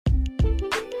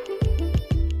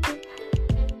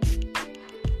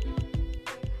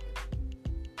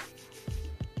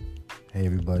Hey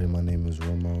everybody, my name is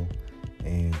Romo,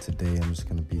 and today I'm just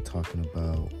going to be talking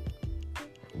about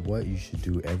what you should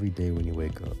do every day when you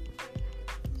wake up.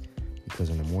 Because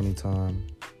in the morning time,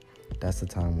 that's the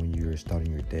time when you're starting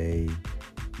your day,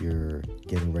 you're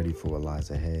getting ready for what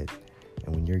lies ahead.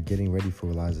 And when you're getting ready for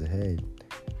what lies ahead,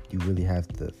 you really have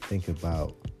to think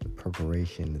about the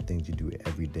preparation, the things you do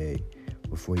every day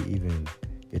before you even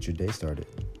get your day started.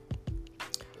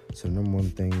 So the number one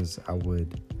things I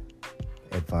would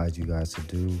advise you guys to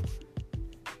do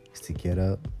is to get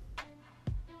up,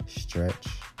 stretch,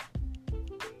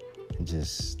 and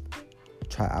just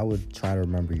I would try to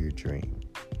remember your dream.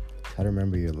 Try to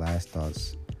remember your last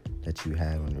thoughts that you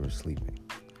had when you were sleeping.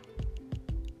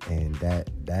 And that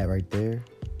right there,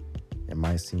 it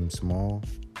might seem small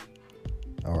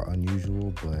or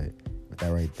unusual, but with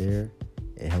that right there,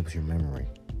 it helps your memory.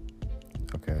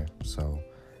 Okay, so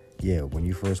yeah, when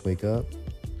you first wake up,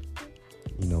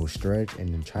 stretch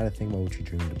and then try to think about what you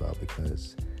dreamed about,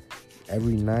 because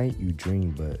every night you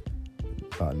dream, but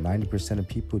about 90% of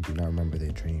people do not remember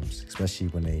their dreams, especially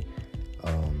when they,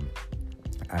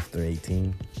 after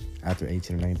 18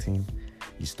 or 19,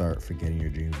 you start forgetting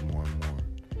your dreams more and more.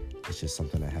 It's just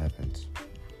something that happens.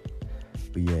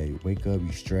 But yeah, you wake up,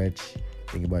 you stretch,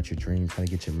 think about your dreams, try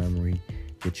to get your memory,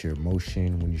 get your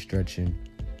emotion when you're stretching.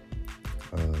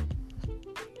 And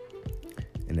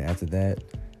then after that,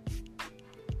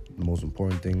 the most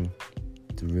important thing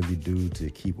to really do to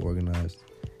keep organized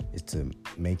is to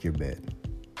make your bed.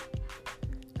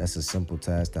 That's a simple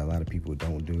task that a lot of people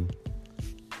don't do.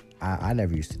 I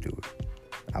never used to do it.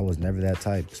 I was never that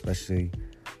type, especially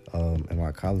in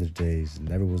my college days.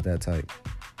 Never was that type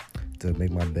to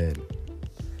make my bed.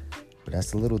 But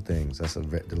that's the little things. That's the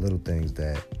little things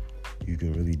that you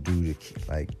can really do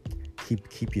to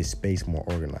keep your space more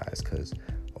organized. Because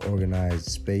an organized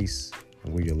space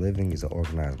and where you're living is an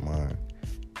organized mind.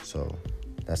 So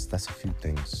that's a few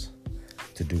things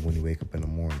to do when you wake up in the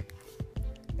morning.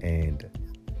 And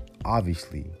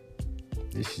obviously,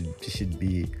 this should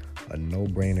be a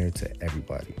no-brainer to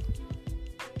everybody.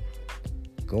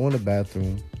 Go in the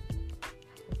bathroom,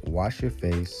 wash your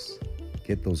face,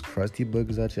 get those crusty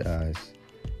boogers out your eyes,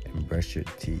 and brush your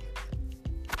teeth.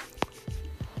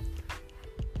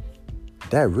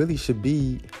 That really should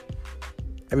be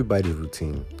everybody's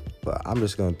routine. But I'm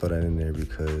just going to throw that in there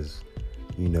because,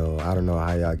 I don't know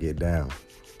how y'all get down.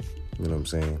 You know what I'm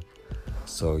saying?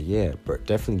 So, yeah, but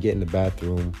definitely get in the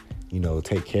bathroom,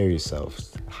 take care of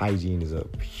yourself. Hygiene is a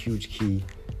huge key,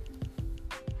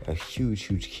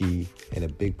 huge key, and a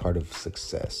big part of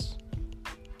success.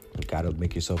 You got to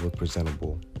make yourself look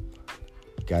presentable.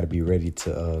 You got to be ready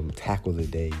to tackle the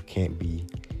day. You can't be,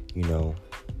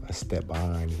 a step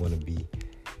behind. You want to be,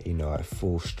 at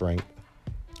full strength.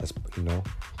 That's,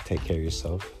 take care of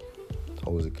yourself.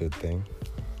 Always a good thing.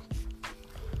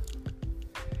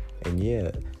 And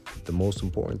yeah, the most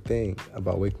important thing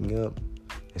about waking up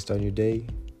and starting your day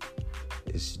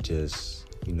is just,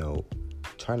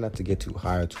 try not to get too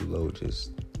high or too low.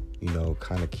 Just,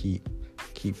 kind of keep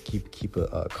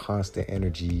a constant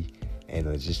energy,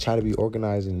 and just try to be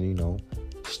organized and,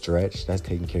 stretch. That's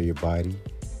taking care of your body.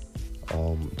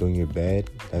 Doing your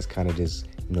bed, that's kind of just,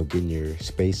 getting your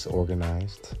space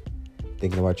organized.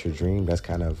 Thinking about your dream, that's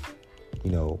kind of,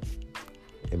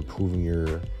 improving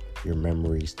your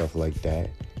memory, stuff like that.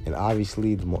 And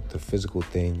obviously, the physical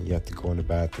thing, you have to go in the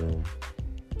bathroom,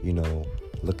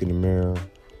 look in the mirror,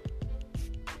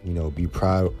 be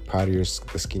proud of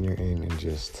the skin you're in, and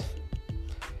just,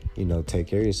 take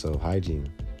care of yourself. Hygiene.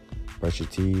 Brush your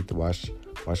teeth, wash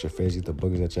your face, get the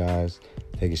boogers at your eyes,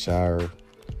 take a shower.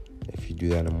 If you do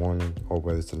that in the morning or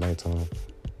whether it's the nighttime,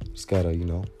 just gotta,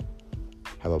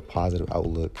 have a positive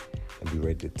outlook and be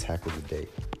ready to tackle the day.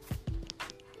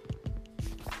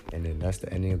 And then that's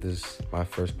the ending of my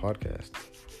first podcast.